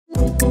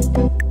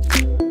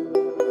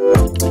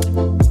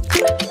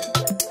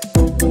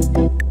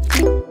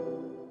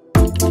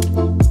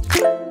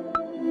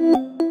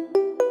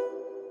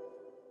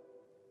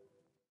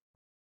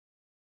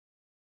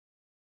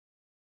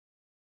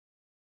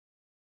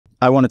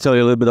I want to tell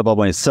you a little bit about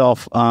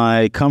myself.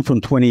 I come from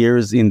 20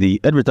 years in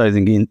the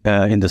advertising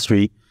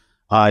industry.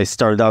 I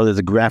started out as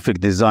a graphic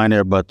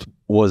designer, but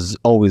was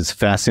always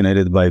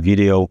fascinated by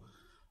video.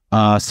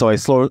 So I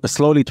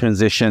slowly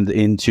transitioned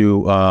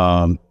into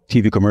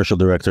TV commercial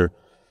director.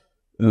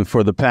 And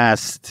for the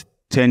past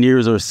 10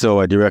 years or so,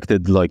 I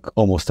directed like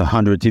almost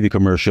 100 TV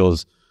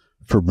commercials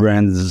for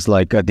brands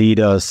like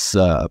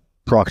Adidas,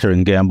 Procter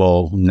 &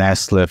 Gamble,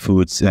 Nestle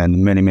Foods, and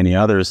many, many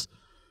others.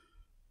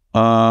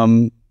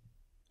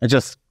 I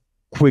just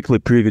quickly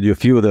previewed you a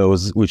few of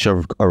those, which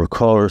are of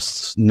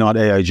course not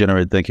AI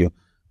generated, thank you.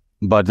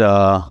 But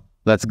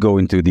let's go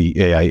into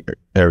the AI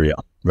area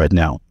right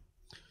now.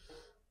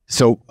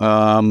 So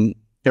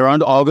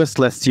around August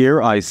last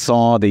year, I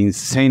saw the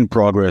insane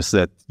progress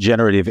that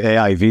generative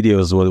AI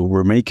videos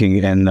were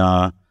making, and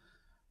I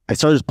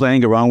started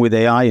playing around with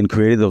AI and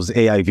created those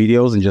AI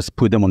videos and just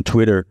put them on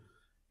Twitter.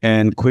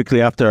 And quickly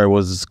after, I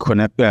was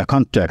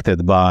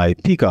contacted by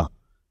Pika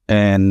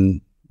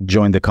and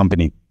joined the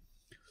company.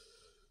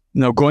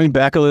 Now, going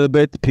back a little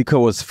bit,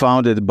 Pika was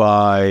founded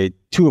by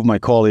two of my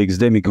colleagues,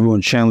 Demi Gu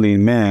and Shanley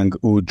Meng,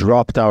 who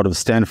dropped out of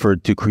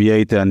Stanford to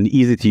create an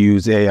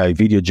easy-to-use AI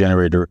video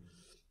generator.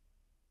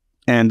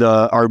 And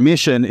our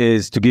mission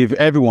is to give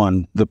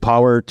everyone the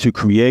power to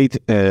create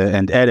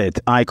and edit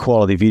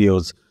high-quality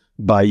videos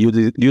by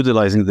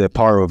utilizing the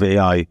power of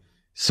AI.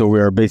 So we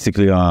are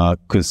basically a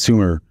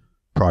consumer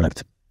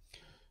product.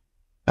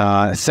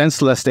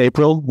 Since last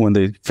April, when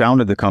they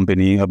founded the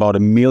company, about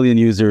 1 million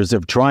users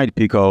have tried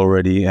Pika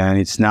already, and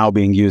it's now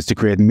being used to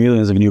create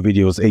millions of new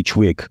videos each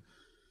week.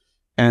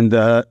 And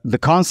the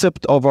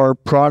concept of our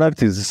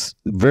product is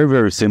very,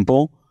 very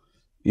simple.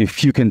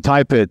 If you can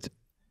type it,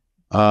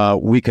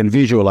 we can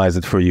visualize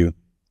it for you.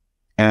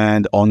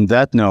 And on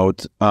that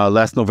note,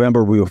 last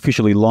November, we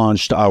officially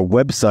launched our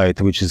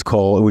website, which is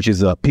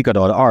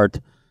pika.art.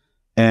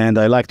 And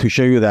I like to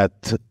show you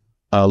that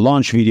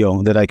launch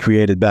video that I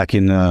created back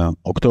in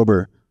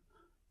October,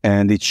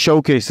 and it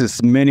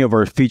showcases many of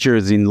our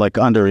features in like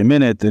under a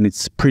minute, and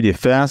it's pretty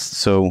fast,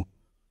 so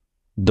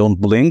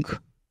don't blink.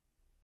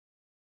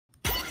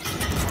 All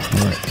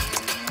right.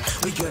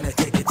 We're gonna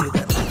take it to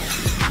the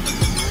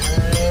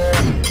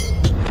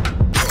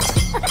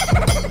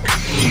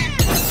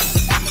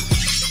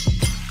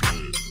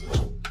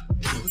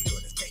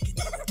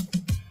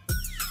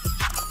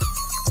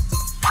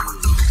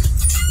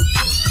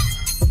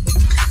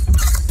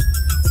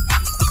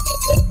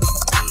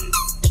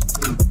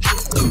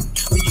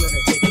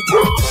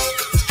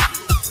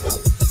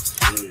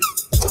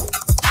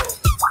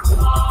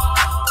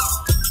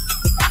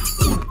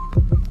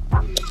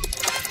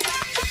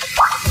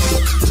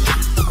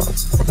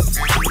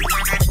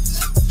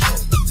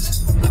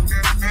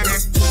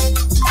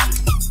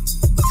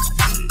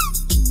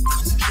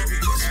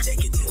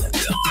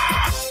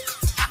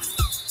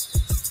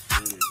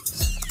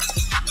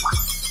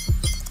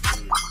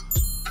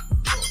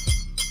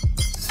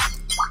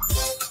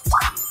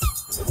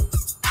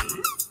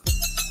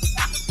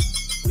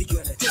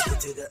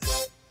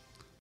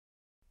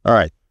All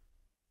right.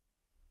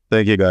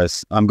 Thank you,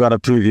 guys. I'm going to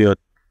preview a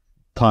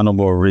ton of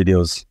more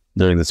videos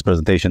during this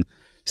presentation.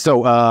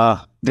 So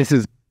this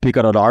is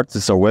Pika.art.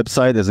 This is our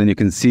website. As you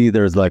can see,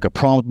 there's like a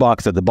prompt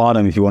box at the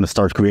bottom if you want to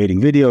start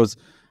creating videos.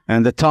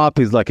 And the top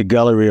is like a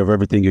gallery of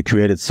everything you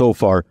created so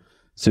far.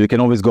 So you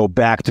can always go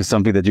back to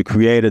something that you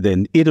created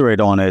and iterate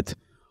on it,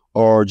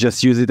 or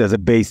just use it as a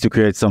base to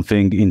create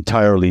something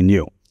entirely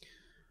new.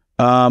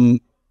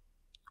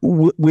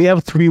 We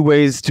have 3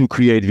 ways to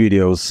create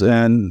videos,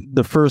 and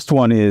the first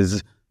one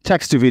is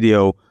text to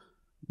video,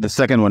 the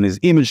second one is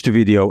image to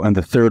video, and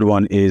the third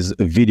one is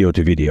video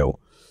to video.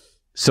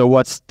 So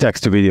what's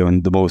text to video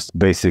in the most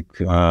basic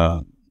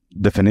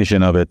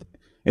definition of it?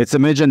 It's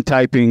imagine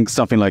typing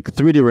something like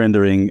 3D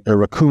rendering, a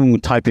raccoon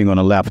typing on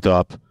a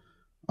laptop.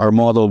 Our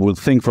model will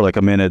think for like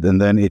a minute, and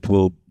then it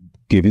will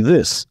give you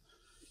this.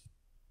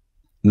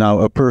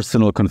 Now, a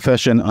personal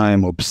confession, I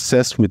am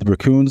obsessed with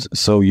raccoons,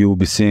 so you will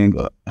be seeing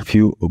a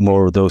few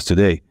more of those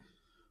today.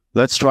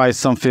 Let's try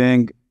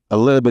something a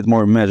little bit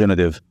more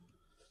imaginative.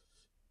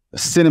 A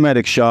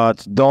cinematic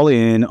shot, dolly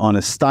in on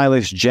a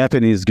stylish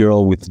Japanese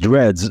girl with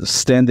dreads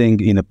standing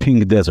in a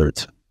pink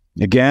desert.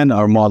 Again,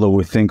 our model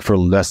will think for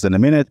less than a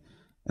minute,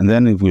 and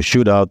then it will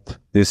shoot out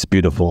this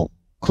beautiful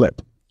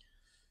clip.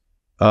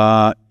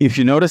 If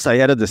you notice, I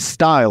added the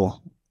style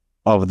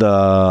of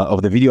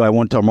the video I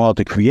want our model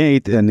to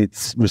create, and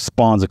it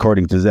responds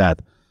according to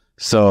that.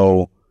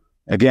 So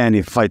again,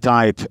 if I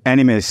type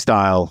anime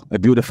style, a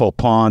beautiful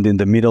pond in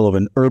the middle of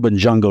an urban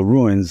jungle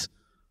ruins,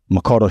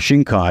 Makoto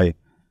Shinkai,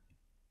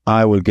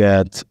 I will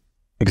get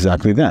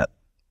exactly that.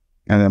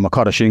 And then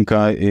Makoto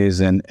Shinkai is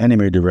an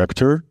anime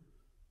director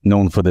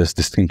known for this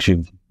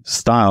distinctive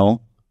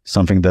style,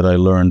 something that I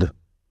learned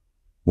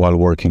while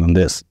working on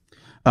this.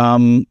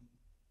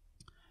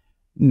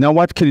 Now,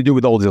 what can you do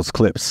with all those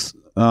clips?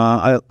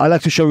 I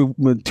like to show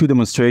you two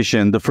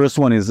demonstrations. The first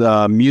one is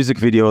a music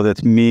video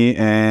that me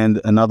and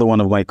another one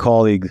of my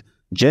colleagues,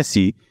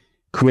 Jesse,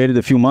 created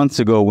a few months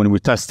ago when we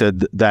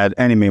tested that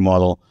anime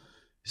model.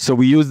 So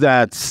we used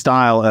that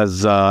style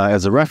as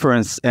a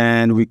reference,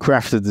 and we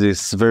crafted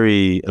this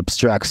very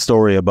abstract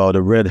story about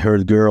a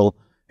red-haired girl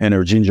and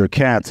her ginger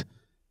cat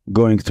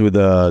going through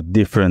the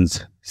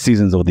different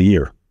seasons of the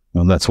year.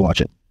 Well, let's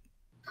watch it.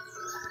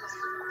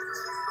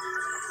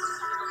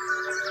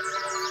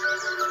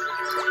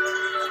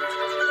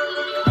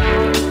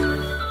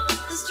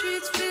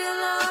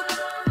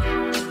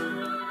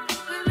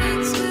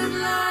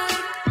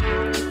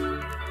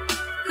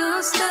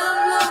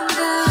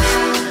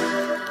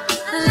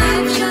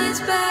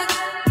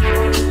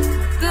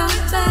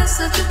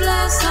 Such a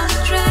blast on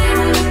a train,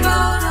 on a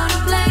boat, on a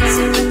plane,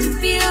 secret to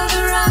feel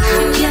the rush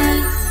again.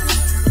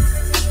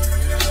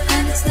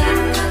 And it's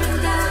never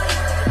coming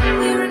down,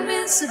 we're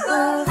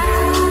invincible.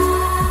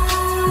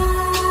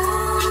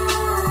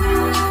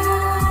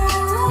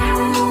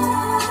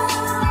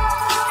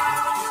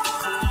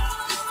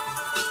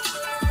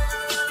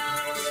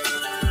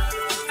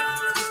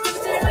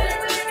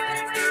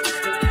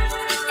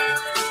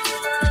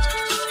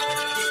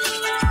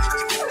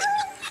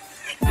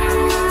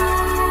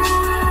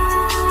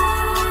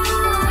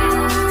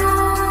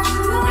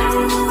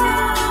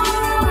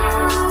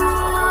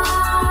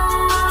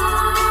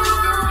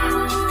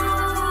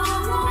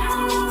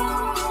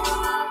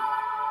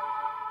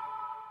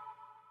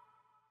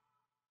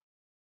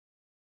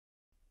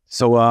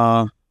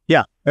 So,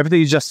 yeah,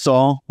 everything you just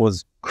saw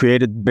was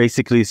created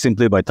basically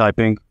simply by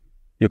typing.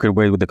 You can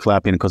wait with the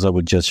clapping because I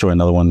will just show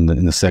another one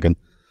in a second,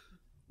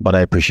 but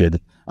I appreciate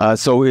it.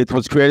 So it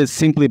was created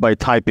simply by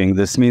typing.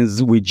 This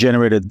means we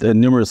generated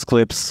numerous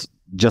clips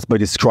just by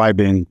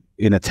describing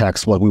in a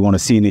text what we want to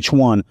see in each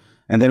one.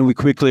 And then we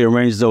quickly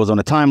arranged those on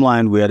a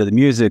timeline. We added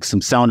music,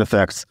 some sound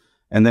effects,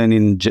 and then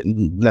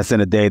in less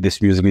than a day,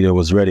 this music video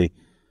was ready.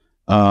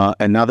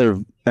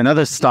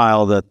 Another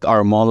style that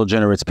our model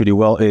generates pretty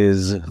well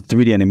is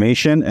 3D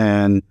animation,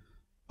 and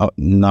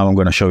now I'm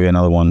going to show you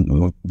another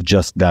one,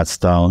 just that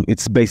style.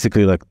 It's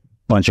basically like a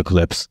bunch of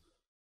clips.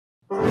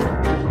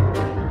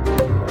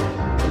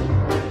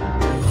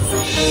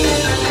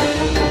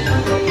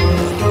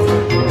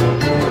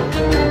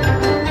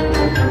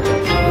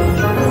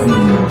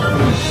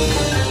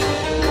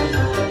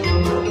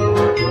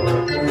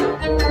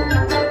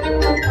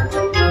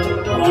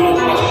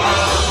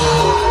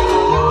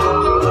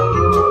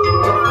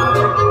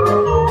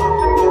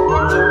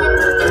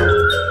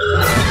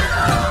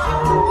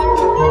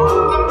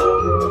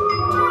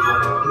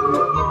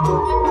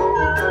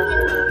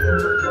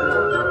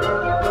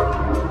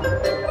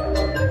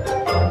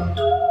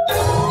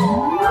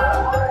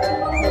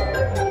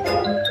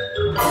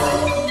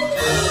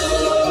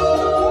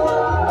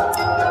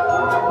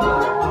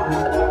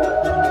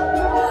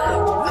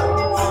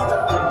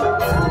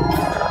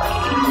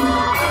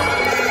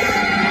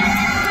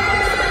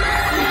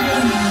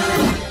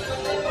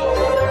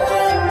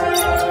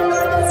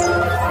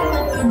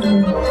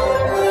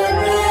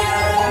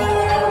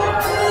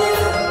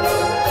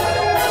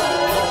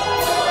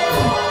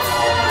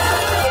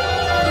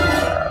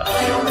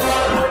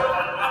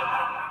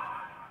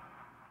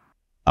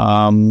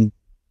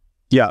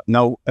 Yeah,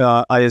 now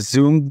I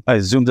assume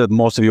that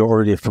most of you are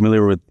already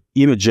familiar with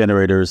image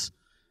generators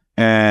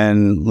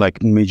and like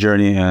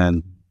Midjourney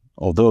and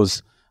all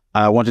those.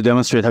 I want to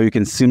demonstrate how you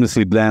can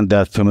seamlessly blend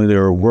that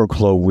familiar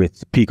workflow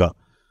with Pika,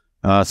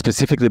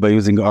 specifically by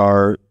using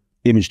our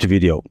image to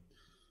video.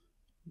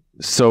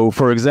 So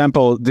for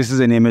example, this is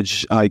an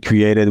image I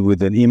created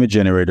with an image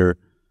generator,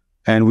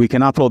 and we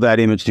can upload that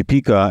image to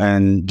Pika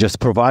and just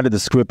provide a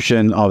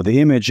description of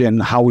the image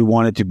and how we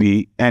want it to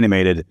be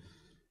animated.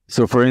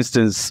 So for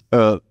instance,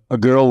 a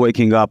girl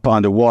waking up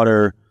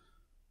underwater,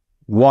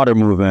 water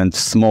movement,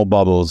 small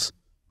bubbles.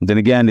 Then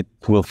again, it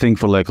will think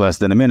for like less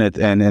than a minute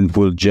and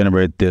will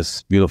generate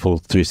this beautiful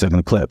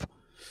 3-second clip.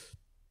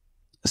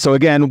 So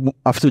again,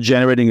 after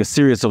generating a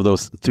series of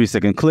those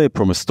 3-second clips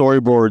from a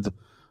storyboard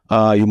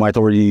you might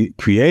already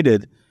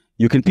created,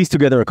 you can piece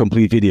together a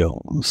complete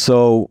video.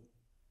 So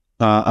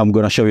I'm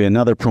going to show you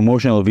another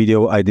promotional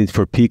video I did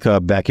for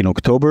Pika back in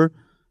October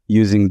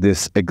using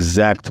this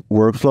exact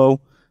workflow.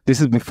 This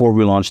is before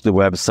we launched the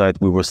website.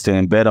 We were still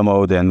in beta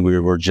mode and we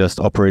were just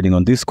operating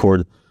on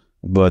Discord.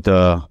 But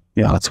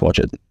yeah, let's watch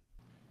it.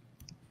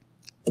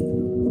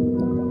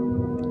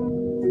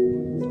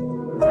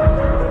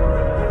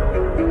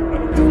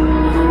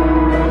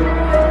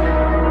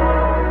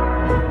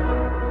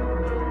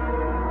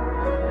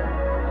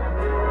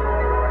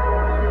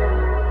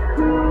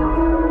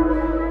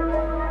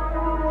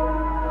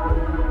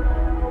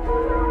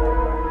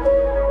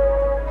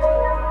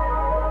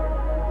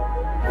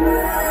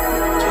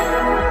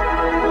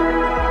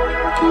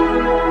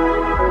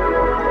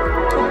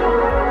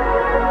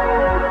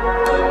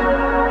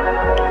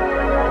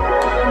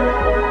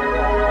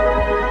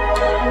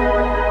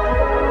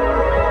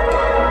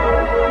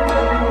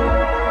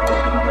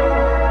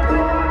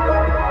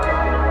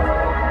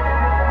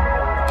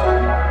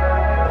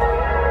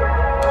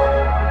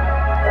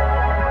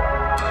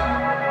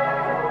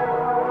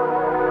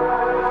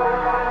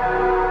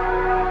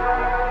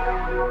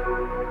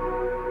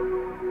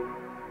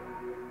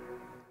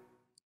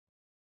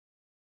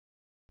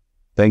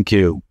 Thank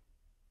you.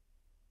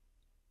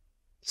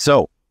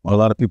 So, a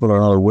lot of people are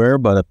not aware,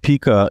 but a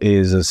pika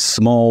is a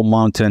small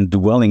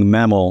mountain-dwelling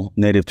mammal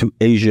native to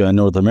Asia and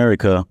North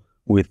America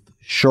with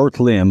short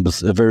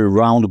limbs, a very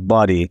round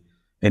body,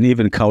 an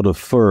even coat of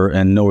fur,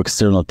 and no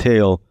external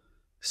tail.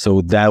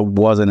 So that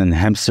wasn't a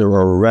hamster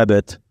or a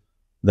rabbit.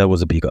 That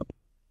was a pika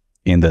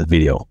in that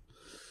video.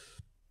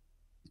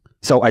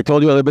 So I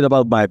told you a little bit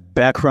about my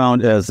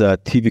background as a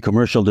TV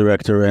commercial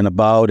director, and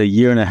about a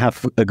year and a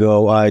half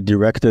ago, I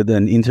directed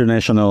an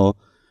international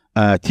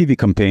TV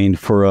campaign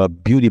for a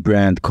beauty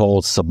brand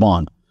called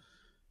Sabon.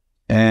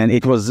 And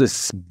it was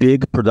this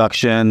big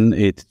production.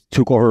 It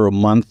took over a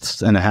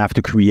month and a half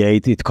to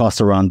create. It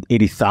cost around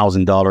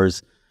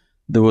 $80,000.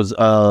 There was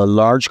a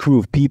large crew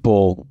of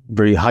people,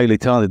 very highly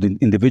talented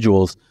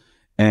individuals,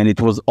 and it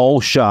was all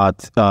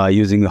shot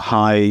using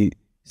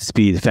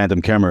high-speed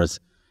phantom cameras.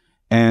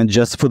 And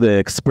just for the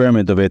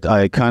experiment of it,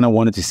 I kind of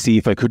wanted to see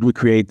if I could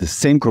recreate the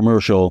same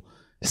commercial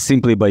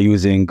simply by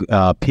using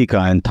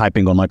Pika and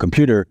typing on my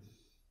computer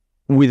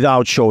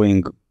without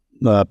showing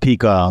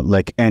Pika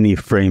like any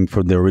frame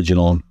from the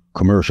original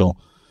commercial.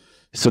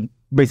 So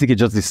basically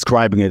just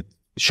describing it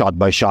shot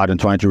by shot and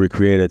trying to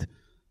recreate it.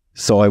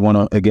 So I want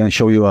to, again,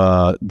 show you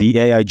the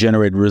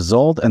AI-generated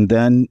result, and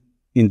then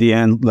in the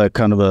end, like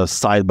kind of a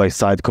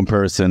side-by-side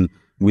comparison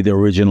with the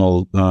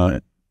original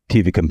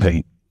TV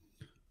campaign.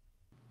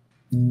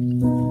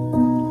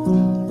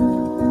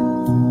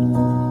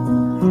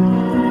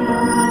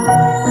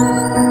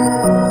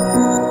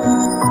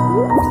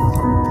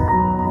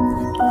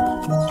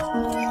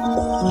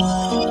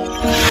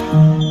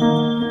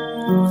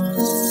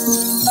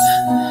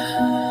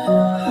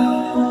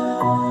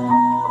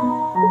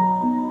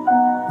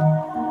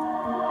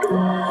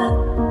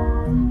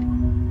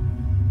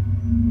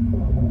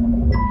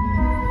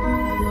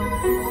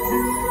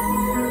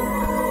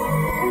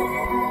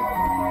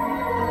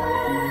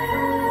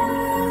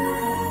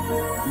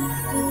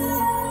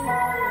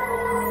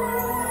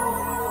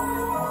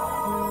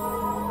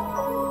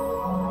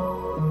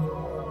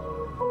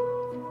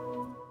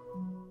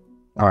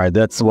 All right,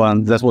 that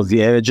was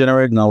the AI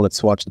generated. Now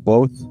let's watch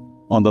both.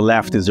 On the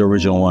left is the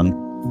original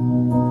one.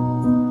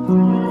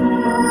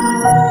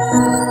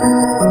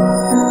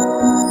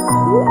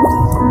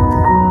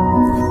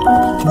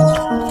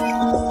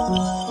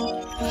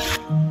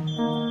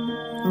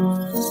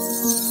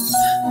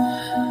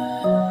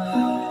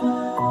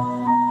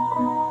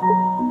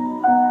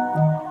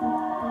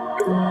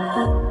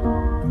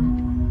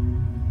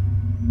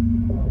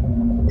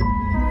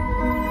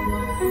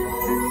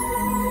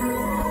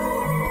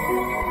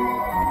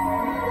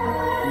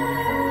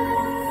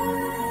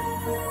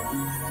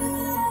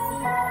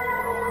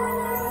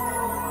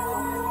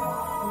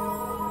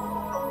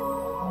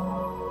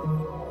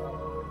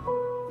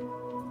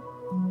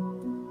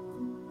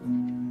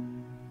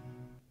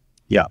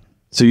 Yeah.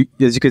 So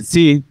as you can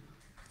see,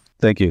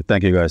 thank you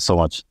guys so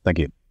much. Thank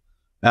you.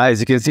 As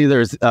you can see,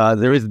 there is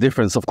a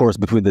difference, of course,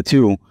 between the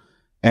two,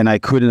 and I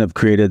couldn't have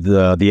created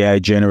the AI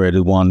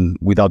generated one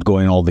without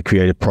going all the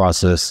creative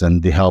process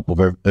and the help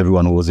of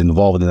everyone who was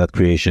involved in that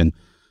creation.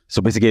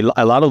 So basically,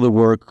 a lot of the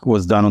work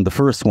was done on the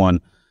first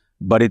one,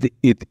 but it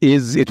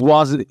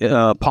was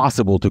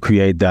possible to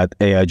create that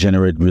AI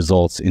generated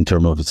results in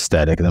terms of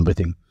aesthetic and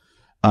everything.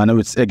 And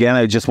it's, again,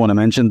 I just want to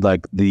mention,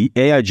 like, the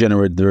AI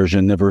generated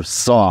version never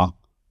saw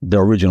the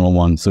original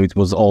one, so it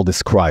was all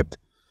described.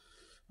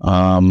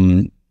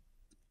 The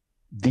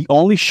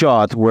only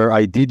shot where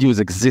I did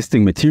use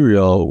existing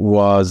material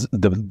was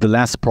the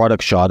last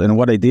product shot. And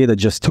what I did, I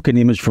just took an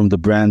image from the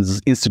brand's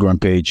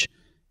Instagram page,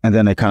 and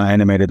then I kind of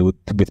animated with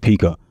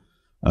Pika,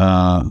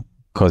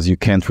 because you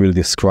can't really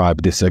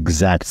describe this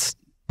exact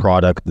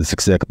product, this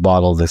exact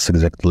bottle, this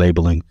exact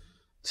labeling.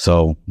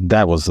 So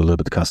that was a little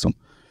bit custom.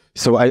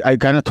 So I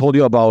kind of told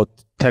you about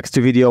text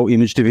to video,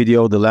 image to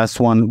video. The last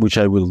one, which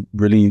I will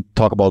really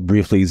talk about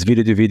briefly, is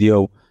video to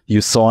video.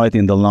 You saw it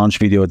in the launch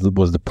video. It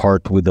was the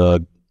part with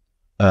the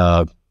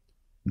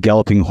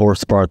galloping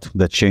horse part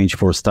that changed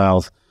for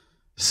styles.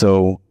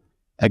 So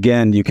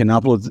again, you can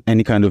upload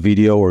any kind of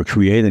video or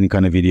create any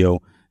kind of video,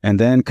 and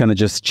then kind of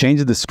just change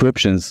the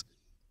descriptions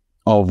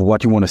of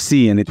what you want to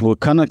see, and it will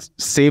kind of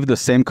save the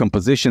same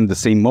composition, the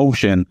same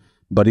motion,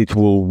 but it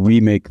will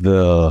remake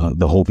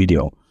the whole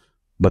video,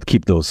 but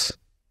keep those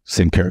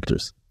same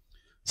characters.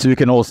 So you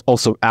can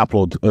also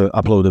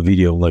upload a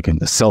video, like a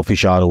selfie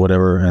shot or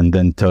whatever, and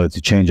then tell it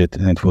to change it,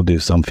 and it will do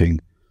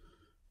something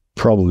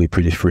probably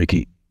pretty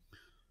freaky.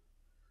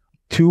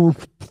 Two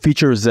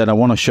features that I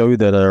want to show you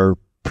that are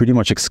pretty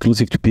much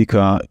exclusive to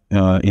Pika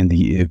in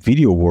the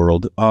video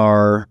world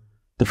are,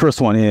 the first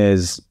one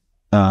is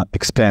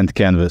expand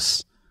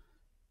canvas.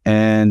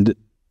 And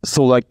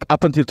so, like,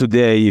 up until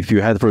today, if you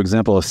had, for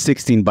example, a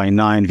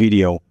 16:9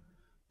 video,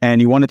 and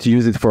you wanted to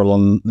use it for,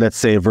 let's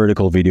say, a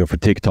vertical video for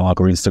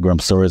TikTok or Instagram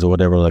stories or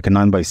whatever, like a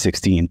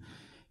 9:16,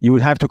 you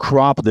would have to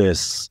crop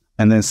this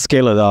and then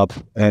scale it up.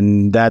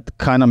 And that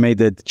kind of made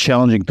it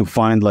challenging to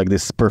find like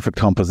this perfect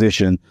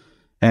composition.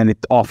 And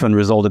it often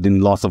resulted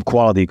in loss of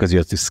quality because you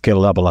have to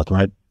scale it up a lot,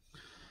 right?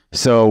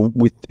 So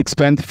with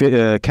expand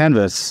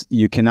canvas,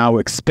 you can now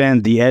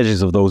expand the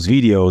edges of those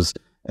videos,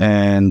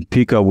 and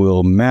Pika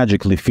will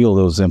magically fill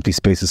those empty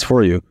spaces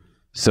for you.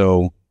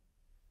 So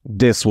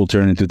this will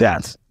turn into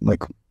that,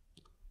 like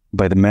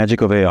by the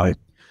magic of AI.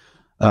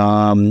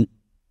 And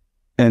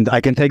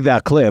I can take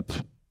that clip,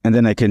 and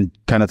then I can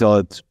kind of tell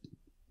it,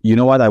 you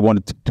know what, I want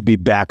it to be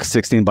back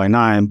 16 by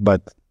 9,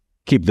 but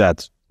keep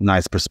that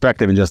nice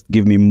perspective and just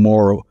give me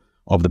more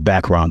of the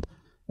background.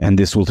 And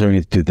this will turn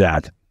it to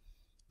that.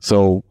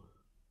 So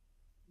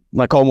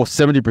like almost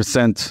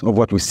 70% of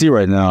what we see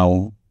right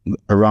now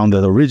around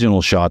the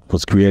original shot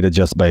was created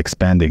just by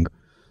expanding.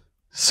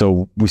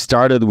 So we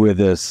started with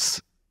this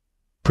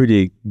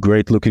pretty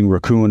great looking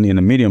raccoon in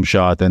a medium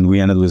shot, and we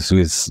ended with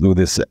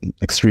this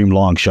extreme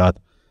long shot.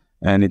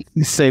 And it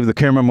saved the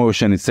camera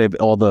motion, it saved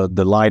all the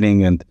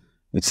lighting, and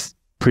it's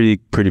pretty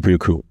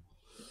cool.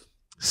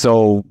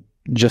 So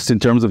just in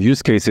terms of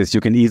use cases,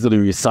 you can easily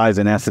resize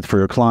an asset for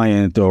your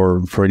client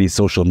or for any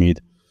social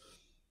media.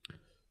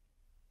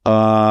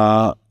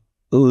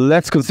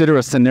 Let's consider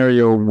a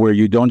scenario where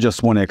you don't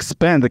just want to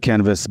expand the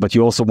canvas, but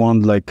you also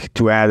want like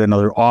to add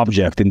another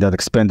object in that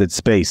expanded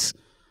space.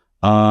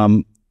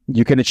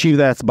 You can achieve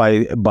that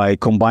by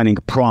combining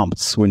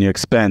prompts when you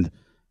expand.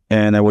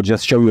 And I will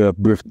just show you a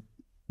brief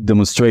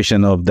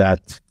demonstration of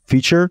that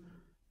feature.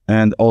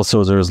 And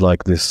also there's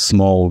like this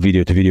small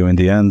video to video in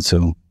the end,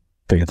 so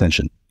pay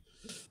attention.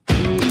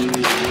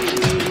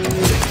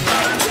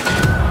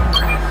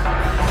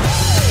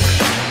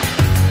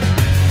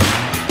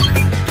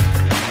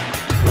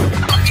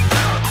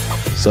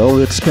 So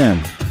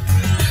expand.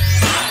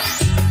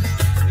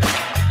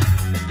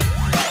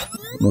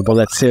 But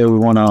let's say we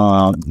want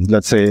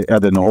to,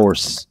 add a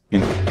horse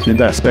in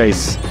that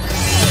space.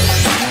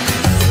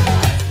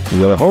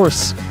 We got a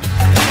horse.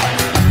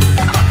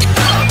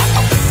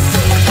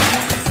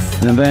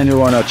 And then you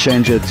want to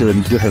change it to a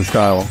different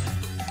style.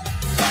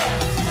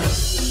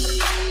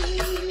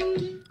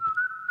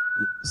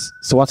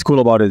 So what's cool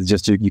about it is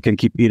just you can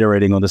keep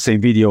iterating on the same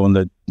video, and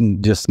that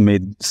just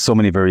made so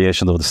many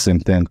variations of the same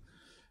thing.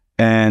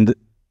 And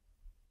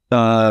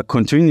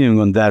continuing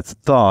on that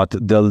thought,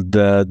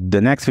 the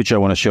next feature I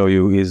want to show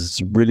you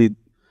is really,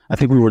 I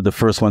think we were the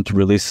first one to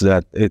release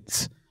that.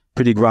 It's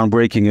pretty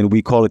groundbreaking, and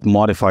we call it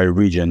Modify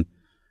Region.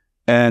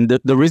 And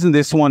the reason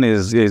this one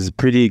is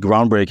pretty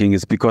groundbreaking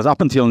is because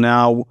up until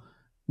now,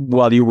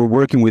 while you were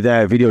working with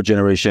AI video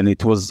generation,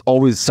 it was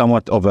always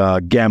somewhat of a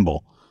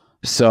gamble.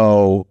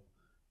 So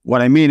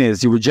what I mean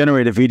is you would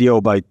generate a video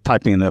by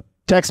typing in a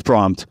text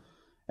prompt,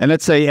 and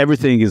let's say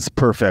everything is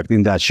perfect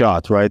in that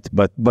shot, right?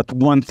 But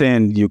one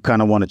thing you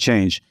kind of want to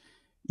change.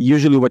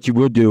 Usually what you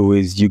would do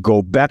is you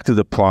go back to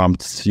the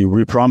prompt, you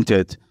reprompt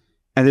it,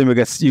 and then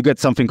you get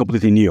something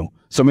completely new.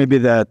 So maybe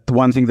that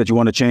one thing that you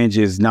want to change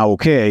is now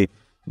okay,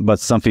 but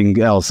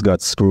something else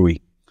got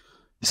screwy.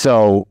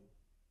 So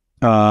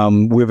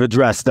we've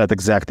addressed that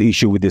exact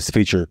issue with this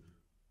feature.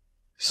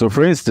 So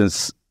for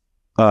instance,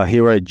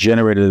 here I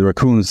generated a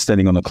raccoon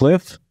standing on a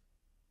cliff,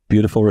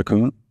 beautiful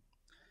raccoon.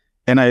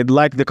 And I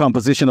like the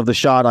composition of the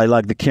shot. I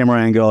like the camera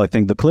angle. I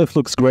think the cliff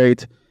looks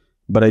great,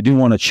 but I do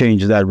want to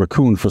change that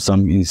raccoon for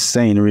some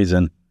insane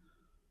reason.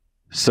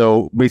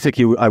 So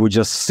basically I would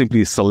just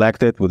simply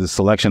select it with a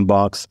selection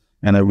box,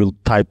 and I will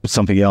type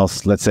something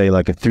else, let's say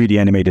like a 3D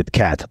animated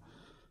cat.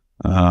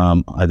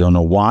 I don't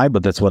know why,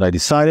 but that's what I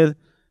decided.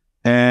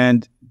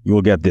 And you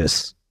will get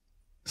this.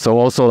 So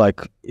also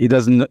like it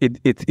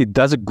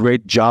does a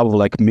great job of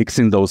like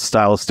mixing those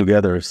styles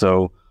together.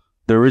 So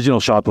the original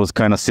shot was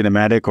kind of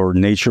cinematic or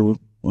nature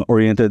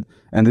oriented,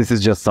 and this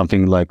is just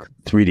something like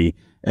 3D.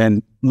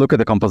 And look at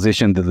the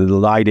composition, the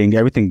lighting,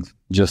 everything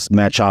just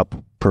match up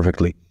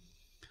perfectly.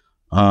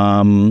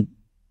 Let me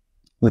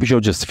show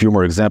just a few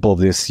more examples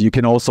of this. You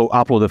can also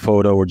upload a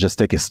photo or just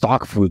take a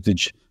stock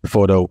footage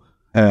video,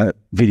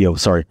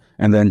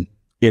 and then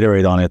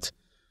iterate on it.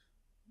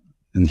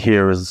 And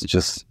here is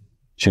just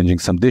changing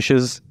some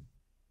dishes.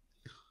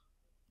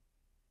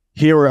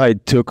 Here I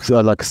took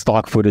like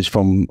stock footage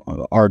from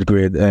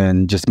ArtGrid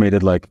and just made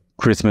it like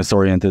Christmas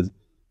oriented.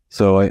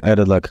 So I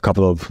added like a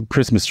couple of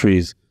Christmas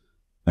trees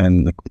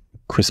and a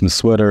Christmas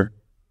sweater.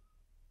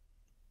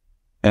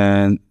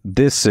 And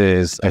this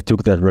is, I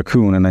took that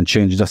raccoon and then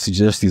changed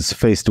just his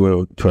face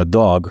to a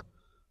dog.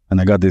 And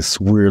I got this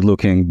weird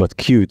looking but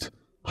cute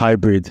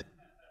hybrid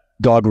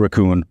dog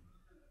raccoon.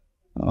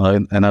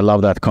 And I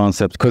love that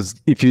concept because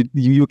if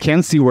you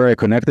can see where I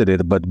connected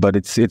it, but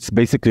it's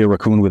basically a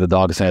raccoon with a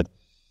dog's head.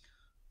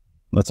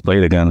 Let's play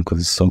it again because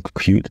it's so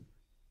cute.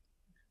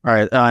 All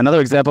right, another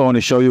example I want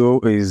to show you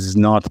is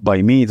not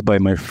by me, it's by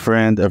my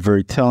friend, a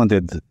very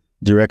talented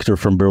director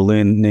from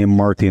Berlin named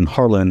Martin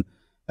Harlan.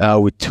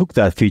 We took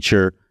that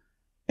feature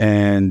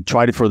and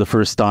tried it for the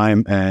first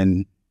time,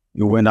 and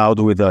we went out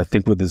with, I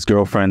think, with his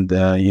girlfriend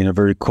in a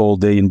very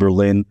cold day in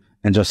Berlin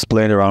and just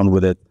played around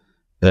with it.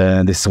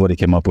 And this is what he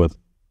came up with.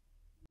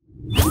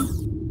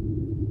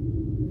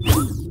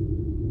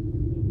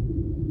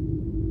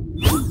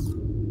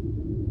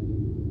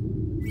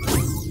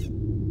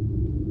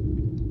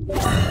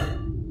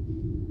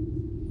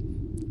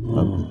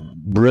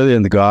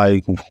 brilliant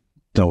guy.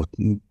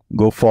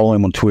 Go follow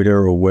him on Twitter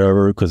or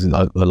wherever, because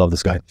I love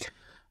this guy.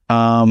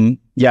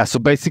 Yeah, so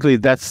basically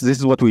this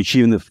is what we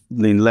achieved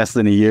in less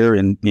than a year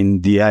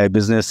in the AI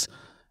business.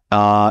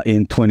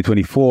 In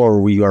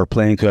 2024, we are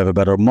planning to have a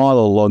better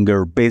model,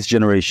 longer base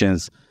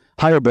generations,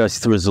 higher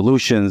base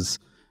resolutions.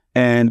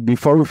 And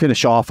before we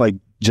finish off, I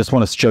just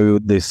want to show you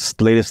this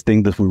latest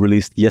thing that we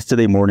released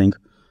yesterday morning,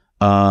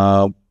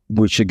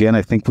 which again,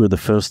 I think we're the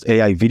first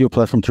AI video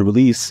platform to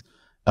release,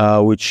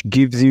 which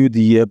gives you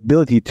the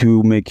ability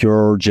to make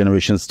your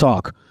generations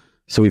talk.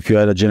 So if you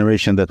had a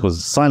generation that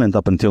was silent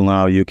up until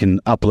now, you can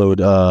upload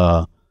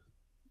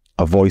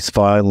a voice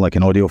file, like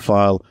an audio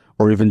file,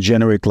 or even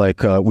generate,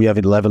 like we have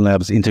 11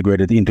 Labs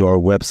integrated into our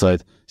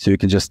website. So you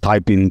can just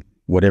type in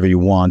whatever you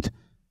want,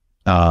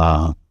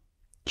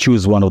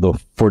 choose one of the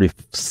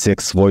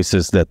 46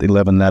 voices that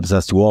 11 Labs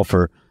has to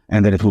offer,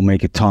 and then it will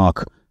make it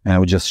talk. And I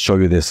will just show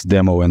you this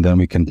demo, and then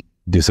we can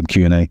do some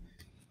Q&A.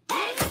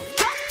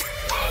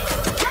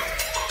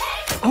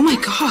 Oh my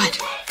God.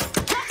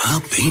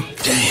 I'll be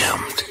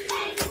damned.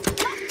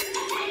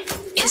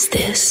 Is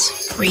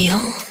this real?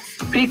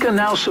 Pika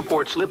now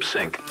supports lip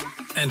sync,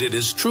 and it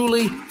is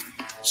truly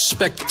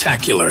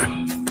spectacular.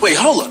 Wait,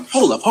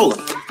 hold up.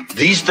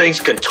 These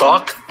things can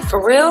talk? For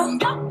real?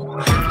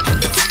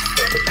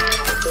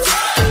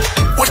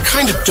 What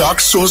kind of dark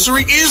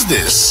sorcery is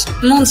this?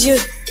 Mon Dieu,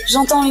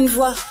 j'entends une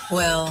voix.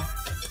 Well,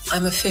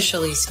 I'm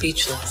officially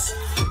speechless.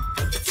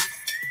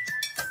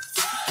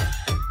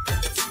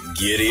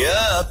 Giddy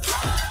up.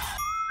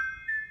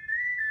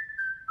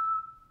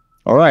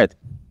 All right.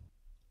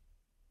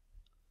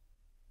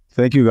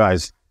 Thank you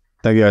guys.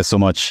 Thank you guys so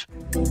much.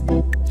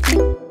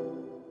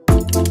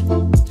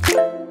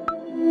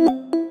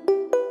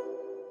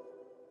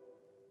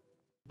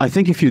 I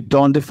think if you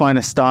don't define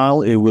a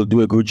style, it will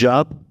do a good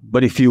job.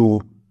 But if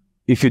you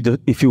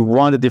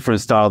want a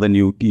different style, then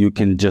you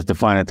can just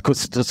define it.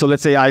 So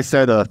let's say I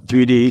said a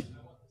 3D.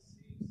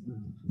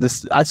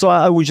 So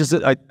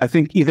I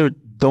think either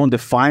don't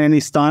define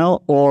any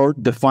style or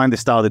define the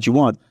style that you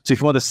want. So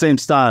if you want the same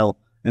style,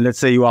 and let's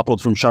say you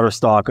upload from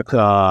Shutterstock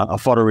a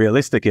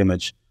photorealistic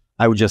image,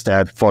 I would just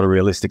add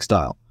photorealistic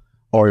style.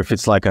 Or if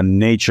it's like a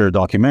nature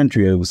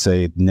documentary, I would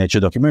say nature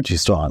documentary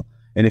style.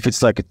 And if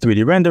it's like a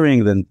 3D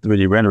rendering, then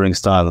 3D rendering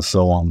style, and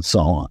so on and so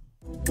on.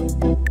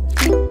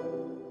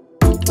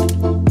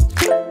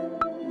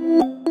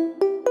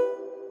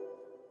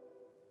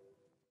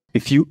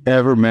 If you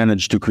ever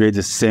manage to create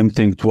the same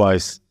thing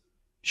twice,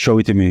 show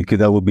it to me, because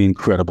that would be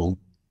incredible.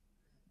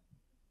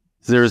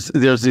 There's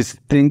this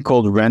thing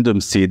called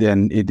random seed,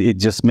 and it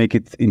just makes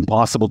it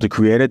impossible to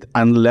create it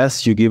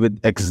unless you give it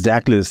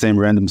exactly the same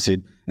random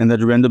seed. And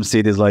that random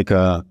seed is like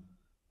a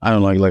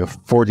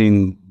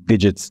 14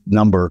 digits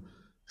number.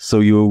 So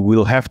you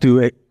will have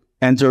to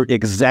enter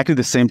exactly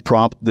the same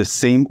prompt, the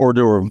same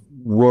order of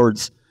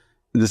words,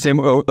 the same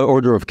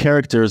order of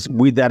characters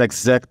with that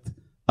exact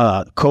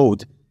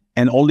code.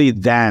 And only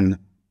then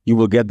you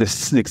will get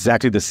this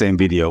exactly the same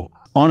video.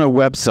 On a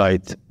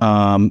website,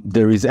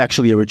 there is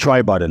actually a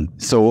retry button.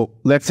 So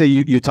let's say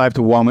you typed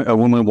a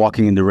woman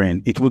walking in the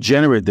rain. It will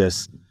generate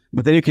this,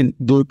 but then you can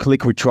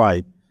click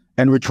retry.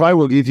 And retry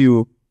will give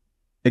you,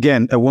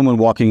 again, a woman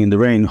walking in the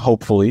rain,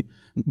 hopefully,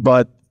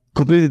 but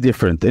completely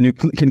different. And you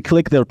can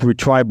click the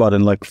retry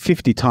button like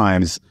 50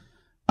 times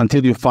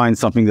until you find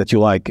something that you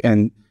like.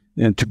 And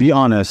to be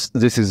honest,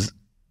 this is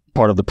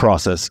part of the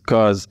process,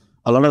 because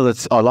a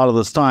lot of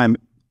this time,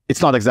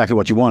 it's not exactly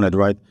what you wanted,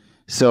 right?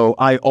 So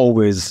I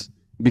always,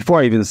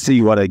 before I even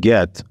see what I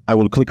get, I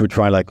will click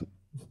retry like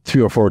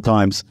 3 or 4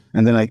 times,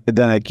 and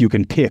then you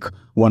can pick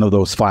one of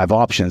those 5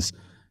 options.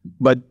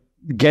 But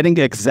getting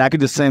exactly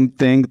the same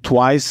thing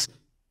twice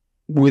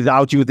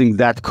without using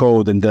that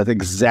code and that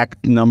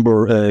exact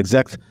number,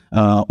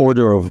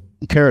 order of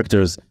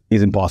characters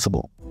is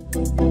impossible.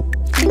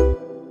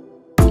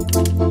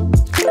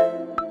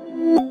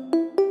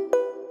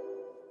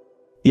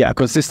 Yeah,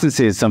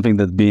 consistency is something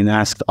that's been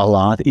asked a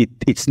lot.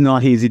 It's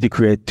not easy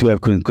to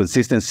have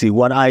consistency.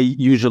 What I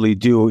usually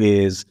do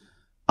is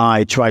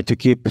I try to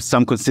keep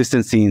some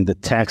consistency in the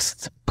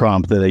text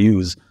prompt that I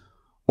use.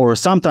 Or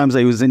sometimes I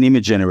use an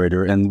image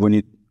generator. And when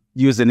you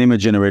use an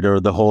image generator,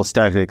 the whole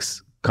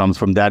statics comes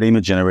from that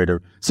image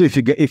generator. So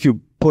if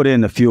you put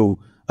in a few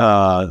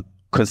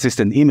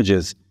consistent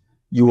images,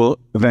 you will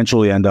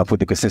eventually end up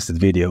with a consistent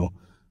video.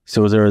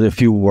 So there are a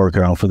few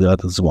workarounds for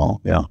that as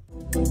well. Yeah.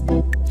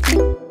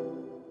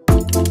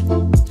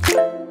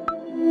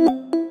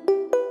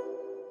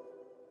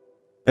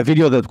 A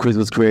video that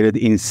was created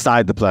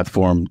inside the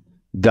platform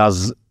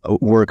does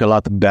work a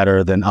lot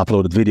better than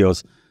uploaded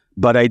videos,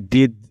 but I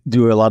did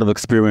do a lot of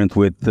experiment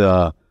with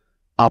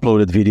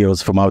uploaded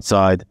videos from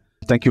outside.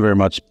 Thank you very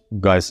much,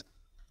 guys.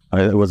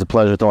 It was a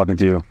pleasure talking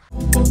to you.